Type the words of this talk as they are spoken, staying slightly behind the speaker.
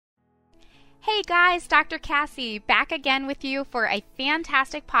Hey guys, Dr. Cassie back again with you for a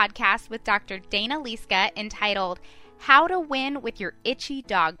fantastic podcast with Dr. Dana Liska entitled How to Win with Your Itchy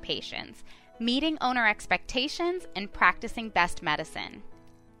Dog Patients, Meeting Owner Expectations and Practicing Best Medicine.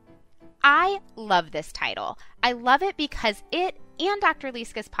 I love this title. I love it because it and Dr.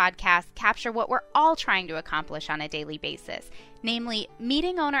 Liska's podcast capture what we're all trying to accomplish on a daily basis, namely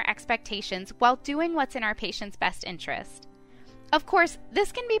meeting owner expectations while doing what's in our patient's best interest. Of course,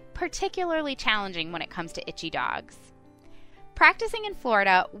 this can be particularly challenging when it comes to itchy dogs. Practicing in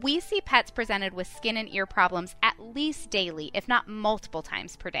Florida, we see pets presented with skin and ear problems at least daily, if not multiple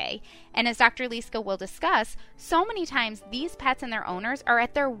times per day. And as Dr. Liska will discuss, so many times these pets and their owners are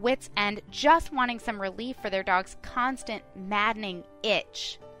at their wits' end just wanting some relief for their dog's constant, maddening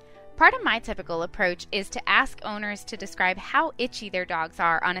itch. Part of my typical approach is to ask owners to describe how itchy their dogs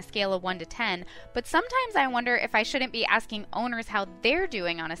are on a scale of 1 to 10, but sometimes I wonder if I shouldn't be asking owners how they're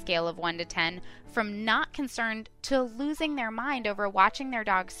doing on a scale of 1 to 10, from not concerned to losing their mind over watching their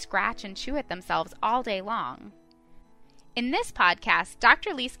dogs scratch and chew at themselves all day long. In this podcast,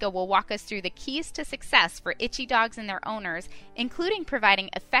 Dr. Liska will walk us through the keys to success for itchy dogs and their owners, including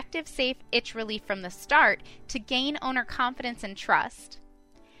providing effective, safe itch relief from the start to gain owner confidence and trust.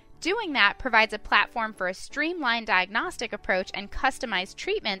 Doing that provides a platform for a streamlined diagnostic approach and customized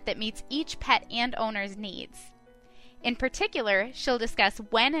treatment that meets each pet and owner's needs. In particular, she'll discuss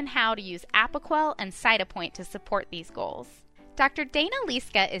when and how to use Apoquel and Cytopoint to support these goals. Dr. Dana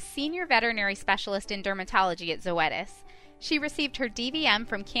Liska is Senior Veterinary Specialist in Dermatology at Zoetis. She received her DVM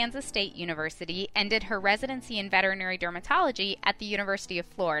from Kansas State University and did her residency in veterinary dermatology at the University of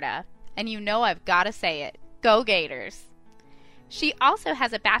Florida. And you know I've got to say it. Go Gators! She also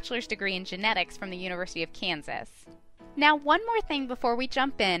has a bachelor's degree in genetics from the University of Kansas. Now, one more thing before we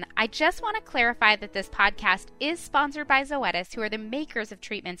jump in, I just want to clarify that this podcast is sponsored by Zoetis, who are the makers of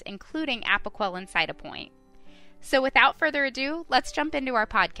treatments including Apoquel and Cytopoint. So without further ado, let's jump into our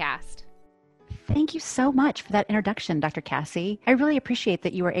podcast. Thank you so much for that introduction, Dr. Cassie. I really appreciate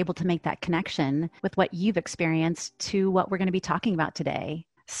that you were able to make that connection with what you've experienced to what we're going to be talking about today.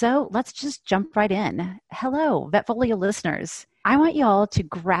 So let's just jump right in. Hello, Vetfolio listeners. I want you all to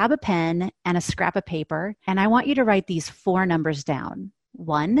grab a pen and a scrap of paper, and I want you to write these 4 numbers down.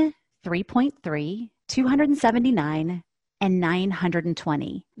 1, 3.3, 279, and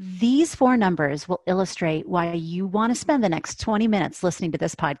 920. These 4 numbers will illustrate why you want to spend the next 20 minutes listening to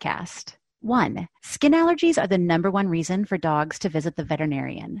this podcast. 1, skin allergies are the number 1 reason for dogs to visit the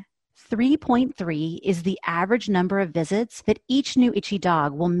veterinarian. 3.3 is the average number of visits that each new itchy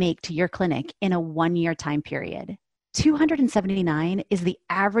dog will make to your clinic in a 1-year time period. 279 is the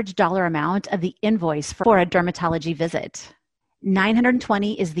average dollar amount of the invoice for a dermatology visit.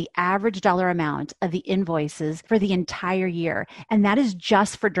 920 is the average dollar amount of the invoices for the entire year, and that is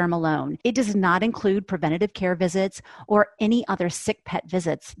just for derm alone. It does not include preventative care visits or any other sick pet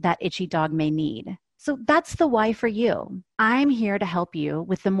visits that itchy dog may need. So that's the why for you. I'm here to help you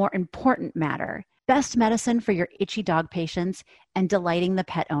with the more important matter, best medicine for your itchy dog patients and delighting the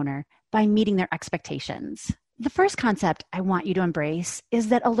pet owner by meeting their expectations. The first concept I want you to embrace is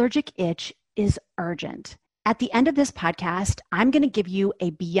that allergic itch is urgent. At the end of this podcast, I'm going to give you a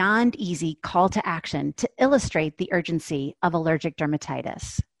beyond easy call to action to illustrate the urgency of allergic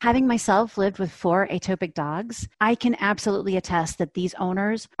dermatitis. Having myself lived with 4 atopic dogs, I can absolutely attest that these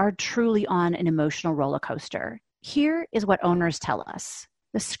owners are truly on an emotional roller coaster. Here is what owners tell us.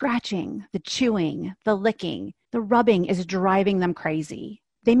 The scratching, the chewing, the licking, the rubbing is driving them crazy.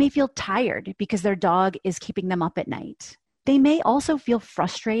 They may feel tired because their dog is keeping them up at night. They may also feel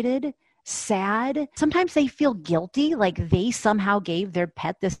frustrated, sad. Sometimes they feel guilty, like they somehow gave their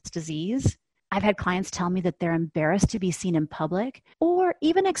pet this disease. I've had clients tell me that they're embarrassed to be seen in public or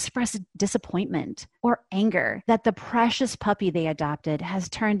even express disappointment or anger that the precious puppy they adopted has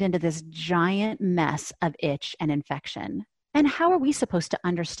turned into this giant mess of itch and infection. And how are we supposed to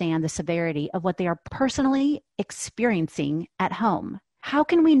understand the severity of what they are personally experiencing at home? How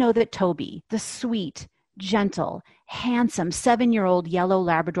can we know that Toby, the sweet, gentle, handsome 7-year-old yellow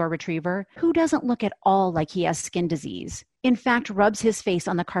Labrador retriever, who doesn't look at all like he has skin disease, in fact rubs his face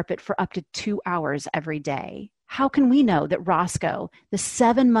on the carpet for up to 2 hours every day? How can we know that Roscoe, the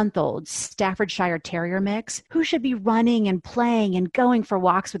 7-month-old Staffordshire Terrier mix, who should be running and playing and going for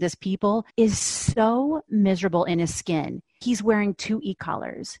walks with his people, is so miserable in his skin? He's wearing 2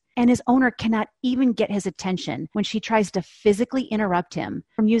 e-collars, and his owner cannot even get his attention when she tries to physically interrupt him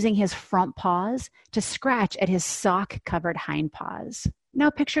from using his front paws to scratch at his sock-covered hind paws. Now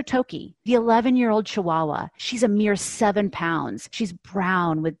picture Toki, the 11-year-old Chihuahua. She's a mere 7 pounds. She's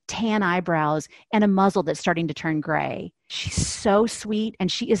brown with tan eyebrows and a muzzle that's starting to turn gray. She's so sweet, and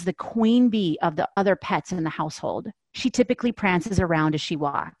she is the queen bee of the other pets in the household. She typically prances around as she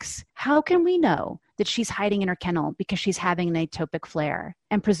walks. How can we know that she's hiding in her kennel because she's having an atopic flare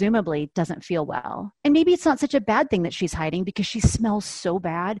and presumably doesn't feel well? And maybe it's not such a bad thing that she's hiding because she smells so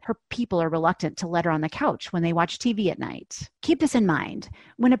bad, her people are reluctant to let her on the couch when they watch TV at night. Keep this in mind.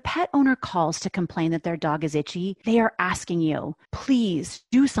 When a pet owner calls to complain that their dog is itchy, they are asking you, please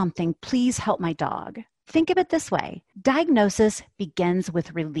do something, please help my dog. Think of it this way. Diagnosis begins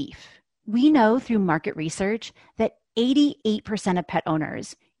with relief. We know through market research that 88% of pet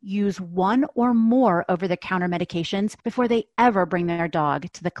owners use one or more over-the-counter medications before they ever bring their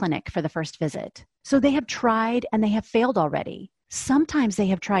dog to the clinic for the first visit. So they have tried and they have failed already. Sometimes they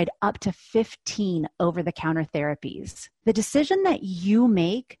have tried up to 15 over-the-counter therapies. The decision that you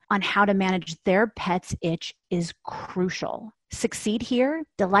make on how to manage their pet's itch is crucial. Succeed here,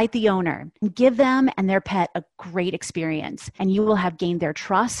 delight the owner, and give them and their pet a great experience, and you will have gained their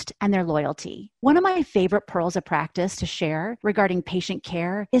trust and their loyalty. One of my favorite pearls of practice to share regarding patient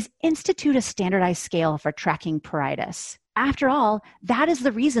care is institute a standardized scale for tracking pruritus. After all, that is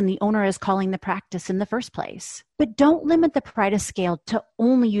the reason the owner is calling the practice in the first place. But don't limit the pruritus scale to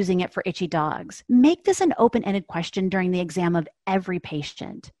only using it for itchy dogs. Make this an open-ended question during the exam of every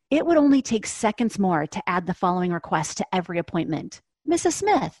patient. It would only take seconds more to add the following request to every appointment. Mrs.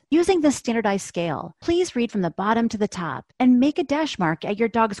 Smith, using this standardized scale, please read from the bottom to the top and make a dash mark at your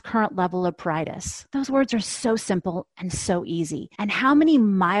dog's current level of pruritus. Those words are so simple and so easy. And how many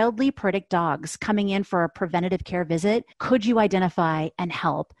mildly pruritic dogs coming in for a preventative care visit could you identify and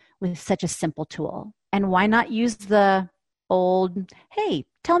help with such a simple tool? And why not use the old, hey,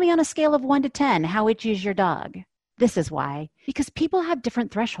 tell me on a scale of 1 to 10, how itchy is your dog? This is why. Because people have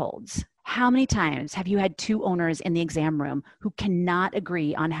different thresholds. How many times have you had two owners in the exam room who cannot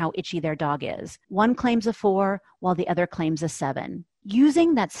agree on how itchy their dog is? One claims a 4 while the other claims a 7.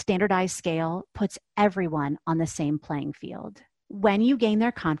 Using that standardized scale puts everyone on the same playing field. When you gain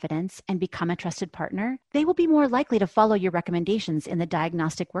their confidence and become a trusted partner, they will be more likely to follow your recommendations in the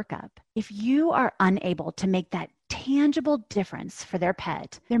diagnostic workup. If you are unable to make that tangible difference for their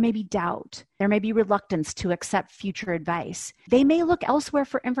pet, there may be doubt. There may be reluctance to accept future advice. They may look elsewhere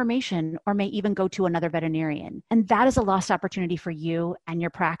for information or may even go to another veterinarian. And that is a lost opportunity for you and your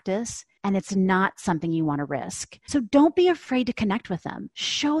practice. And it's not something you want to risk. So don't be afraid to connect with them.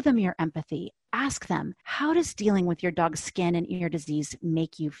 Show them your empathy. Ask them, how does dealing with your dog's skin and ear disease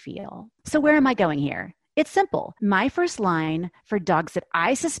make you feel? So where am I going here? It's simple. My first line for dogs that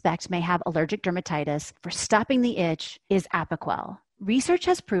I suspect may have allergic dermatitis for stopping the itch is Apoquel. Research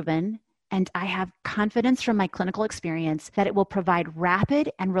has proven, and I have confidence from my clinical experience, that it will provide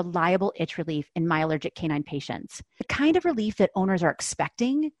rapid and reliable itch relief in my allergic canine patients. The kind of relief that owners are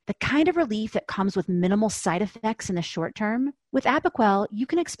expecting, the kind of relief that comes with minimal side effects in the short term. With Apoquel, you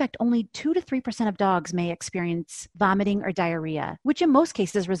can expect only 2 to 3% of dogs may experience vomiting or diarrhea, which in most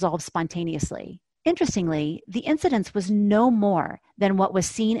cases resolves spontaneously. Interestingly, the incidence was no more than what was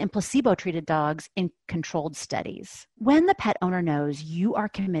seen in placebo-treated dogs in controlled studies. When the pet owner knows you are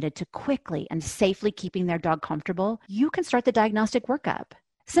committed to quickly and safely keeping their dog comfortable, you can start the diagnostic workup.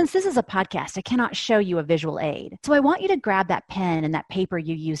 Since this is a podcast, I cannot show you a visual aid. So I want you to grab that pen and that paper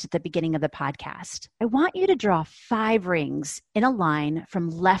you used at the beginning of the podcast. I want you to draw 5 rings in a line from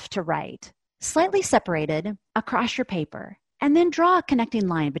left to right, slightly separated across your paper. And then draw a connecting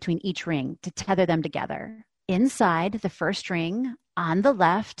line between each ring to tether them together. Inside the first ring, on the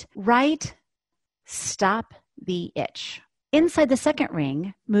left, write, stop the itch. Inside the second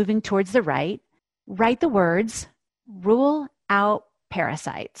ring, moving towards the right, write the words, rule out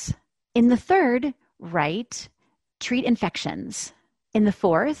parasites. In the third, write, treat infections. In the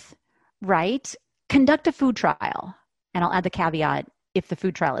fourth, write, conduct a food trial. And I'll add the caveat, if the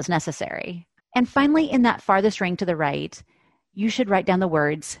food trial is necessary. And finally, in that farthest ring to the right, you should write down the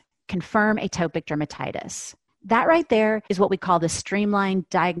words, confirm atopic dermatitis. That right there is what we call the streamlined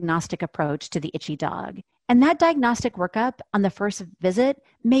diagnostic approach to the itchy dog. And that diagnostic workup on the first visit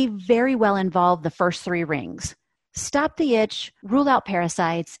may very well involve the first 3 rings. Stop the itch, rule out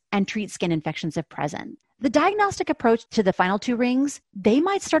parasites, and treat skin infections if present. The diagnostic approach to the final 2 rings, they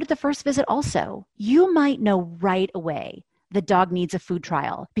might start at the first visit also. You might know right away the dog needs a food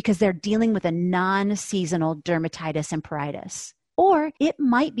trial because they're dealing with a non-seasonal dermatitis and pruritus. Or it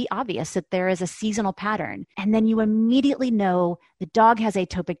might be obvious that there is a seasonal pattern, and then you immediately know the dog has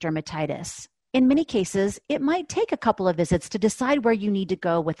atopic dermatitis. In many cases, it might take a couple of visits to decide where you need to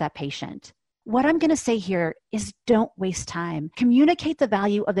go with that patient. What I'm going to say here is don't waste time. Communicate the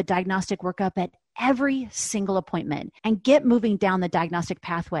value of the diagnostic workup at every single appointment and get moving down the diagnostic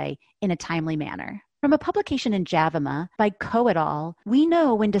pathway in a timely manner. From a publication in JAVMA by Coe et al., we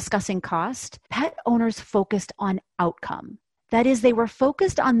know when discussing cost, pet owners focused on outcome. That is, they were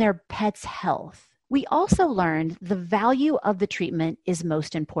focused on their pet's health. We also learned the value of the treatment is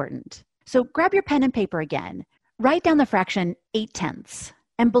most important. So grab your pen and paper again. Write down the fraction 8/10.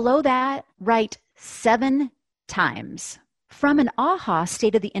 And below that, write 7 times. From an AHA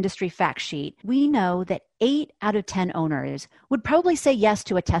State of the Industry fact sheet, we know that 8 out of 10 owners would probably say yes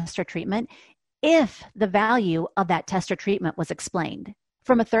to a test or treatment if the value of that test or treatment was explained.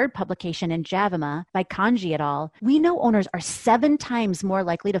 From a third publication in JAVMA by Kanji et al., we know owners are 7 times more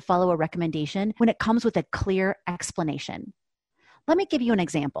likely to follow a recommendation when it comes with a clear explanation. Let me give you an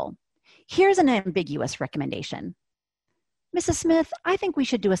example. Here's an ambiguous recommendation. Mrs. Smith, I think we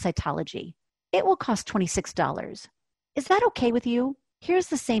should do a cytology. It will cost $26. Is that okay with you? Here's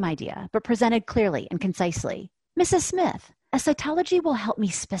the same idea, but presented clearly and concisely. Mrs. Smith, a cytology will help me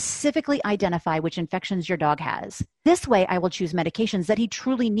specifically identify which infections your dog has. This way, I will choose medications that he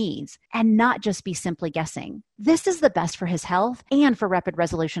truly needs and not just be simply guessing. This is the best for his health and for rapid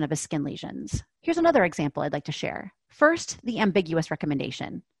resolution of his skin lesions. Here's another example I'd like to share. First, the ambiguous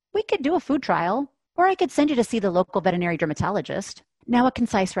recommendation. We could do a food trial, or I could send you to see the local veterinary dermatologist. Now a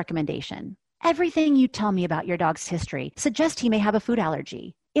concise recommendation. Everything you tell me about your dog's history suggests he may have a food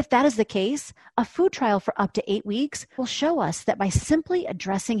allergy. If that is the case, a food trial for up to 8 weeks will show us that by simply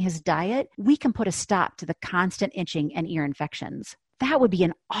addressing his diet, we can put a stop to the constant itching and ear infections. That would be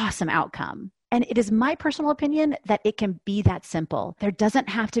an awesome outcome. And it is my personal opinion that it can be that simple. There doesn't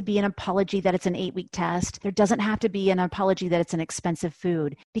have to be an apology that it's an 8-week test. There doesn't have to be an apology that it's an expensive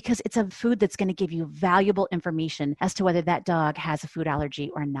food, because it's a food that's going to give you valuable information as to whether that dog has a food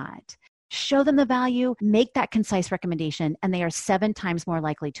allergy or not. Show them the value, make that concise recommendation, and they are 7 times more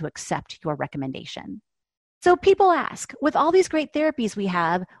likely to accept your recommendation. So people ask, with all these great therapies we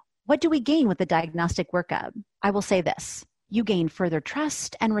have, what do we gain with the diagnostic workup? I will say this. You gain further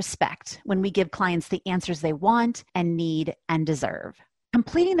trust and respect when we give clients the answers they want and need and deserve.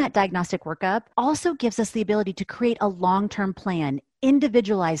 Completing that diagnostic workup also gives us the ability to create a long-term plan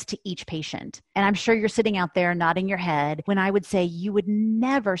individualized to each patient. And I'm sure you're sitting out there nodding your head when I would say you would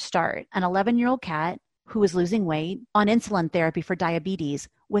never start an 11-year-old cat who is losing weight on insulin therapy for diabetes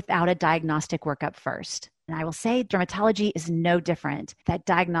without a diagnostic workup first. And I will say dermatology is no different. That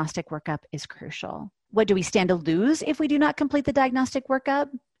diagnostic workup is crucial. What do we stand to lose if we do not complete the diagnostic workup?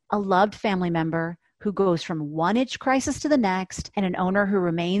 A loved family member who goes from one itch crisis to the next, and an owner who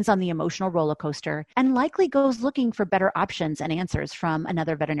remains on the emotional roller coaster and likely goes looking for better options and answers from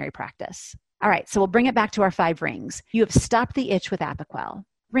another veterinary practice. All right, so we'll bring it back to our 5 rings. You have stopped the itch with Apoquel.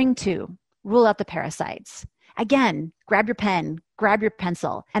 Ring 2, rule out the parasites. Again, grab your pen, grab your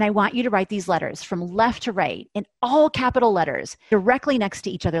pencil, and I want you to write these letters from left to right in all capital letters directly next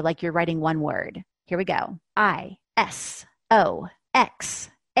to each other like you're writing one word. Here we go. ISOXAZOLINE.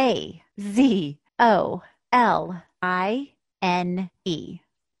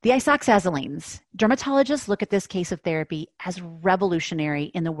 The isoxazolines. Dermatologists look at this case of therapy as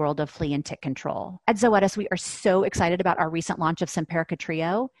revolutionary in the world of flea and tick control. At Zoetis, we are so excited about our recent launch of Simparica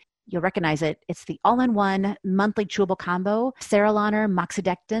Trio. You'll recognize it. It's the all-in-one monthly chewable combo, Cereloner,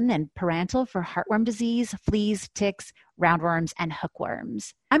 Moxidectin, and Parental for heartworm disease, fleas, ticks, roundworms, and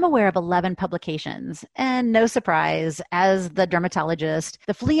hookworms. I'm aware of 11 publications, and no surprise, as the dermatologist,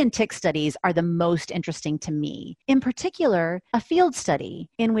 the flea and tick studies are the most interesting to me. In particular, a field study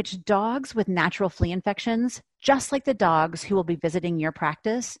in which dogs with natural flea infections, just like the dogs who will be visiting your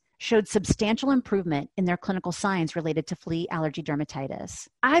practice, showed substantial improvement in their clinical signs related to flea allergy dermatitis.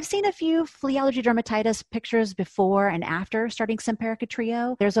 I've seen a few flea allergy dermatitis pictures before and after starting Simparica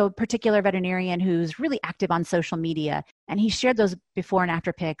Trio. There's a particular veterinarian who's really active on social media, and he shared those before and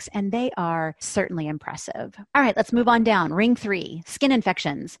after pics, and they are certainly impressive. All right, let's move on down. Ring 3, skin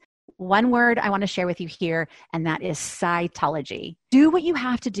infections. One word I want to share with you here, and that is cytology. Do what you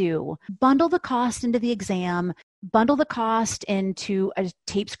have to do. Bundle the cost into the exam. Bundle the cost into a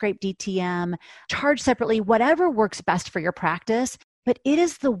tape scrape DTM. Charge separately, whatever works best for your practice. But it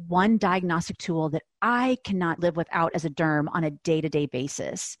is the one diagnostic tool that I cannot live without as a derm on a day-to-day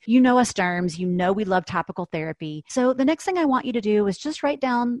basis. You know us derms. You know we love topical therapy. So the next thing I want you to do is just write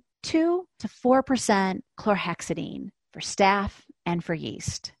down 2 to 4% chlorhexidine for staph and for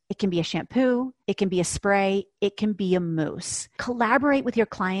yeast. It can be a shampoo, it can be a spray, it can be a mousse. Collaborate with your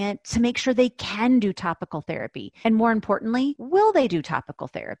client to make sure they can do topical therapy. And more importantly, will they do topical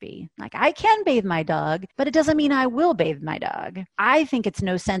therapy? Like, I can bathe my dog, but it doesn't mean I will bathe my dog. I think it's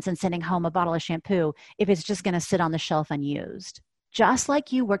no sense in sending home a bottle of shampoo if it's just going to sit on the shelf unused. Just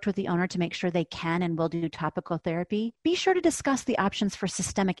like you worked with the owner to make sure they can and will do topical therapy, be sure to discuss the options for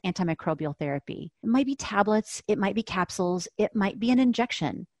systemic antimicrobial therapy. It might be tablets, it might be capsules, it might be an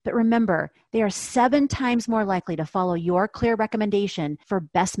injection. But remember, they are 7 times more likely to follow your clear recommendation for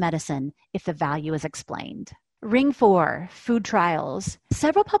best medicine if the value is explained. Ring 4, food trials.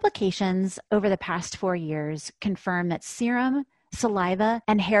 Several publications over the past 4 years confirm that serum, saliva,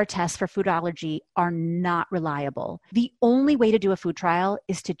 and hair tests for food allergy are not reliable. The only way to do a food trial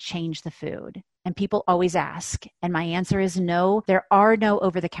is to change the food. And people always ask, and my answer is no, there are no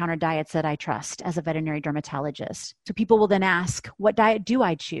over-the-counter diets that I trust as a veterinary dermatologist. So people will then ask, what diet do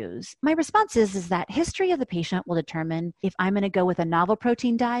I choose? My response is that history of the patient will determine if I'm going to go with a novel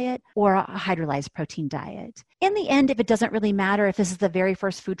protein diet or a hydrolyzed protein diet. In the end, if it doesn't really matter if this is the very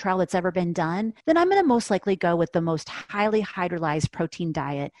first food trial that's ever been done, then I'm going to most likely go with the most highly hydrolyzed protein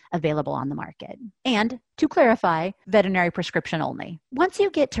diet available on the market. And to clarify, veterinary prescription only. Once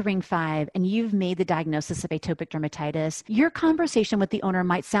you get to ring 5 and you've made the diagnosis of atopic dermatitis, your conversation with the owner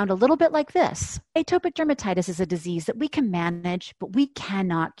might sound a little bit like this. Atopic dermatitis is a disease that we can manage, but we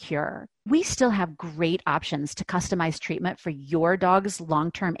cannot cure. We still have great options to customize treatment for your dog's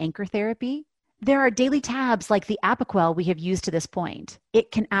long-term anchor therapy. There are daily tabs like the Apoquel we have used to this point.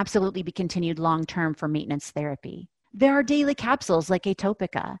 It can absolutely be continued long-term for maintenance therapy. There are daily capsules like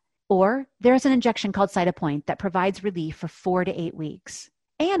Atopica. Or there's an injection called Cytopoint that provides relief for 4 to 8 weeks.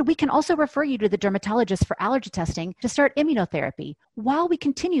 And we can also refer you to the dermatologist for allergy testing to start immunotherapy while we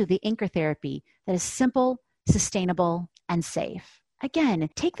continue the anchor therapy that is simple, sustainable, and safe. Again,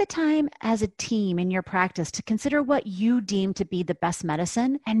 take the time as a team in your practice to consider what you deem to be the best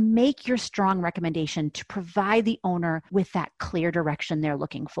medicine and make your strong recommendation to provide the owner with that clear direction they're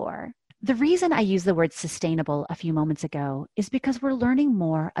looking for. The reason I used the word sustainable a few moments ago is because we're learning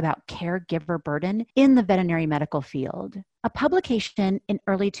more about caregiver burden in the veterinary medical field. A publication in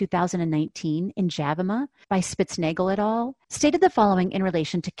early 2019 in JAVMA by Spitznagel et al. Stated the following in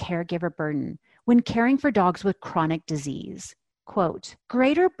relation to caregiver burden when caring for dogs with chronic disease. Quote,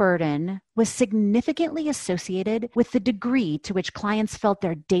 greater burden was significantly associated with the degree to which clients felt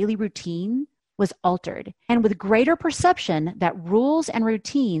their daily routine was altered, and with greater perception that rules and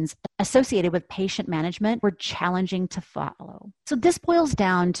routines associated with patient management were challenging to follow. So this boils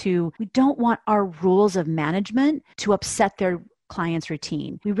down to we don't want our rules of management to upset their client's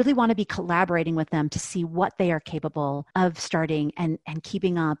routine. We really want to be collaborating with them to see what they are capable of starting and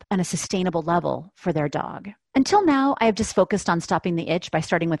keeping up on a sustainable level for their dog. Until now, I have just focused on stopping the itch by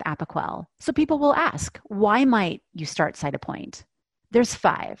starting with Apoquel. So people will ask, why might you start Cytopoint? There's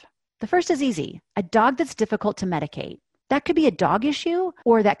 5. The first is easy, a dog that's difficult to medicate. That could be a dog issue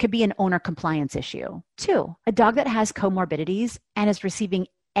or that could be an owner compliance issue. 2, a dog that has comorbidities and is receiving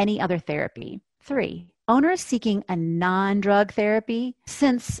any other therapy. 3, owners seeking a non-drug therapy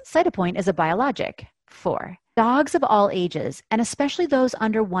since Cytopoint is a biologic. 4, dogs of all ages and especially those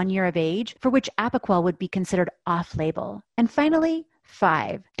under 1 year of age for which Apoquel would be considered off-label. And finally,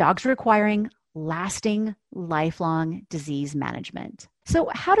 5, dogs requiring lasting, lifelong disease management. So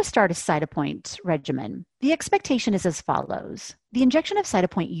how to start a Cytopoint regimen? The expectation is as follows. The injection of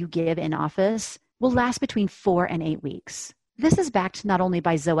Cytopoint you give in office will last between 4 and 8 weeks. This is backed not only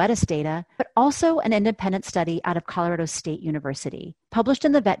by Zoetis data, but also an independent study out of Colorado State University, published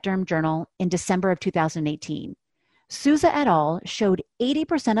in the Vet Derm Journal in December of 2018. Souza et al. Showed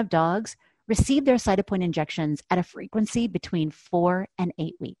 80% of dogs received their Cytopoint injections at a frequency between 4 and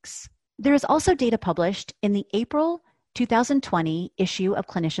 8 weeks. There is also data published in the April 2020 issue of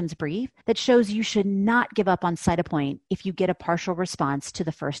Clinician's Brief that shows you should not give up on Cytopoint if you get a partial response to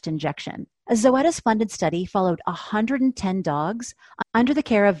the first injection. A Zoetis-funded study followed 110 dogs under the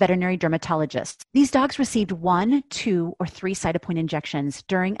care of veterinary dermatologists. These dogs received 1, 2, or 3 Cytopoint injections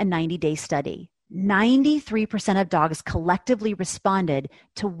during a 90-day study. 93% of dogs collectively responded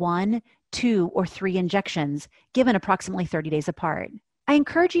to 1, 2, or 3 injections given approximately 30 days apart. I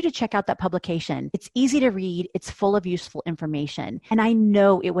encourage you to check out that publication. It's easy to read, it's full of useful information, and I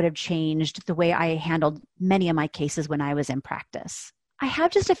know it would have changed the way I handled many of my cases when I was in practice. I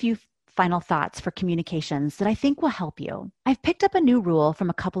have just a few final thoughts for communications that I think will help you. I've picked up a new rule from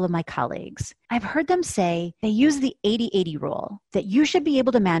a couple of my colleagues. I've heard them say they use the 80-80 rule, that you should be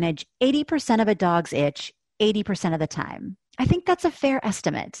able to manage 80% of a dog's itch 80% of the time. I think that's a fair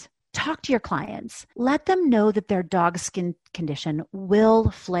estimate. Talk to your clients. Let them know that their dog's skin condition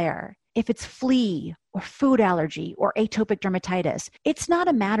will flare. If it's flea or food allergy or atopic dermatitis, it's not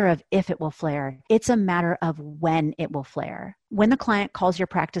a matter of if it will flare. It's a matter of when it will flare. When the client calls your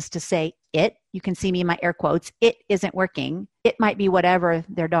practice to say you can see me in my air quotes, it isn't working. It might be whatever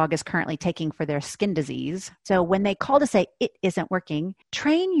their dog is currently taking for their skin disease. So when they call to say it isn't working,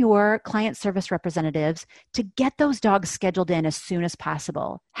 train your client service representatives to get those dogs scheduled in as soon as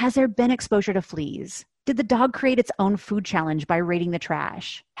possible. Has there been exposure to fleas? Did the dog create its own food challenge by raiding the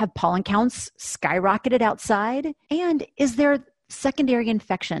trash? Have pollen counts skyrocketed outside? And is there secondary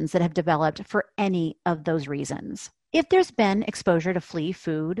infections that have developed for any of those reasons? If there's been exposure to flea,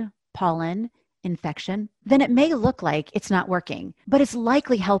 food, pollen, infection, then it may look like it's not working, but it's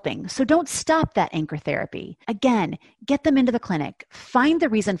likely helping. So don't stop that anchor therapy. Again, get them into the clinic, find the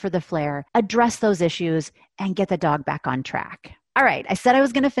reason for the flare, address those issues, and get the dog back on track. All right, I said I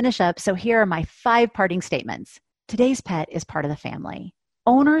was going to finish up, so here are my 5 parting statements. Today's pet is part of the family.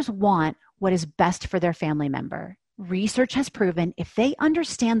 Owners want what is best for their family member. Research has proven if they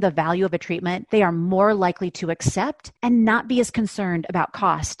understand the value of a treatment, they are more likely to accept and not be as concerned about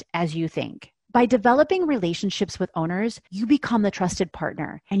cost as you think. By developing relationships with owners, you become the trusted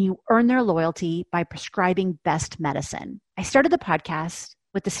partner and you earn their loyalty by prescribing best medicine. I started the podcast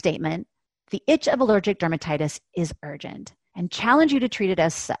with the statement, the itch of allergic dermatitis is urgent, and challenge you to treat it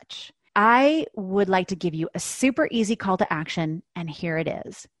as such. I would like to give you a super easy call to action, and here it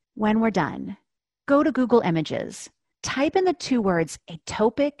is. When we're done, go to Google Images, type in the 2 words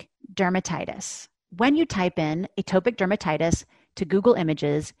atopic dermatitis. When you type in atopic dermatitis to Google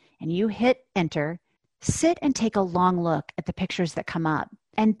Images and you hit enter, sit and take a long look at the pictures that come up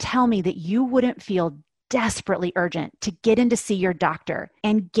and tell me that you wouldn't feel desperately urgent to get in to see your doctor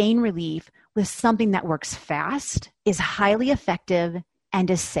and gain relief with something that works fast, is highly effective, and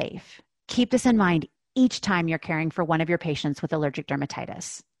is safe. Keep this in mind each time you're caring for one of your patients with allergic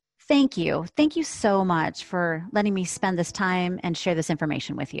dermatitis. Thank you. Thank you so much for letting me spend this time and share this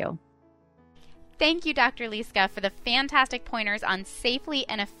information with you. Thank you, Dr. Liska, for the fantastic pointers on safely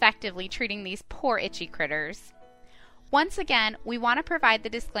and effectively treating these poor itchy critters. Once again, we want to provide the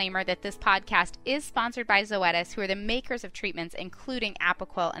disclaimer that this podcast is sponsored by Zoetis, who are the makers of treatments including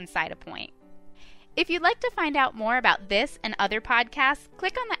Apoquel and Cytopoint. If you'd like to find out more about this and other podcasts,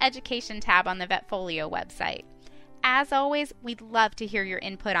 click on the Education tab on the Vetfolio website. As always, we'd love to hear your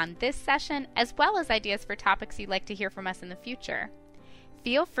input on this session, as well as ideas for topics you'd like to hear from us in the future.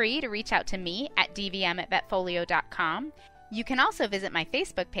 Feel free to reach out to me at dvm@vetfolio.com. You can also visit my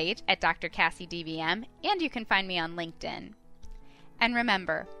Facebook page at Dr. Cassie DVM, and you can find me on LinkedIn. And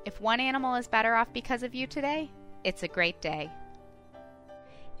remember, if one animal is better off because of you today, it's a great day.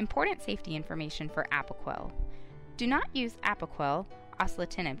 Important safety information for Apoquel. Do not use Apoquel,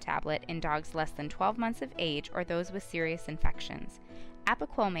 osilotinib tablet, in dogs less than 12 months of age or those with serious infections.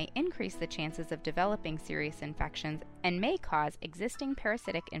 Apoquel may increase the chances of developing serious infections and may cause existing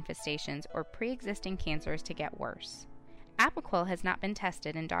parasitic infestations or pre-existing cancers to get worse. Apoquel has not been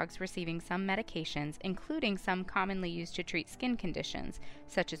tested in dogs receiving some medications, including some commonly used to treat skin conditions,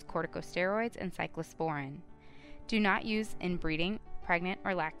 such as corticosteroids and cyclosporin. Do not use in breeding, pregnant,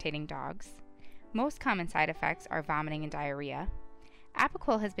 or lactating dogs. Most common side effects are vomiting and diarrhea.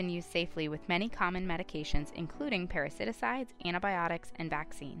 Apoquel has been used safely with many common medications, including parasiticides, antibiotics, and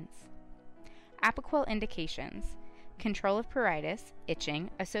vaccines. Apoquel indications: control of pruritus,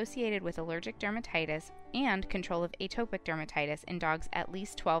 itching, associated with allergic dermatitis, and control of atopic dermatitis in dogs at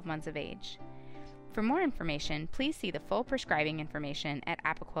least 12 months of age. For more information, please see the full prescribing information at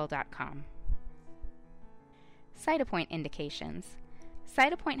apoquel.com. Cytopoint indications.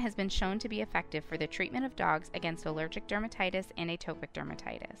 Cytopoint has been shown to be effective for the treatment of dogs against allergic dermatitis and atopic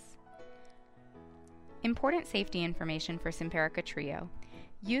dermatitis. Important safety information for Simparica Trio.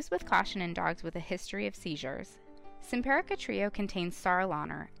 Used with caution in dogs with a history of seizures. Simparica Trio contains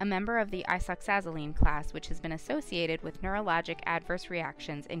sarolaner, a member of the isoxazoline class, which has been associated with neurologic adverse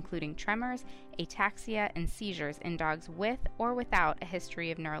reactions including tremors, ataxia, and seizures in dogs with or without a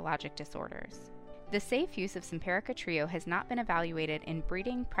history of neurologic disorders. The safe use of Simparica Trio has not been evaluated in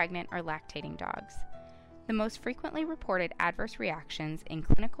breeding, pregnant, or lactating dogs. The most frequently reported adverse reactions in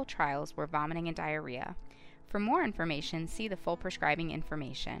clinical trials were vomiting and diarrhea. For more information, see the full prescribing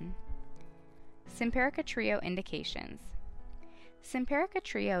information. Simparica Trio indications. Simparica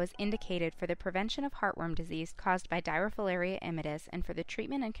Trio is indicated for the prevention of heartworm disease caused by Dirofilaria immitis and for the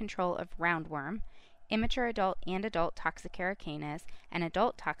treatment and control of roundworm, immature adult and adult Toxocara canis, and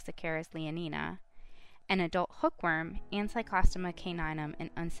adult Toxocaris leonina, and adult hookworm and Cyclostoma caninum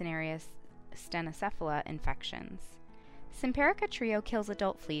and Uncinereus stenocephala infections. Simparica Trio kills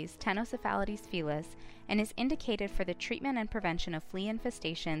adult fleas, Tenocephalides felis, and is indicated for the treatment and prevention of flea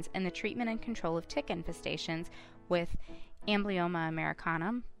infestations and the treatment and control of tick infestations with Amblyomma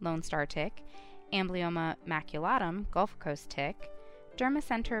americanum, Lone Star tick, Amblyomma maculatum, Gulf Coast tick,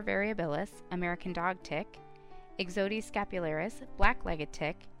 Dermacentor variabilis, American dog tick, Ixodes scapularis, black-legged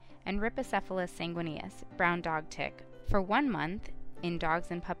tick, and Rhipicephalus sanguineus, brown dog tick, for 1 month in dogs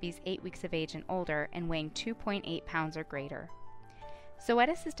and puppies 8 weeks of age and older and weighing 2.8 pounds or greater.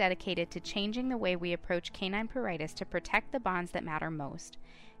 Zoetis is dedicated to changing the way we approach canine pruritus to protect the bonds that matter most.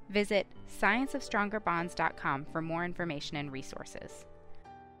 Visit scienceofstrongerbonds.com for more information and resources.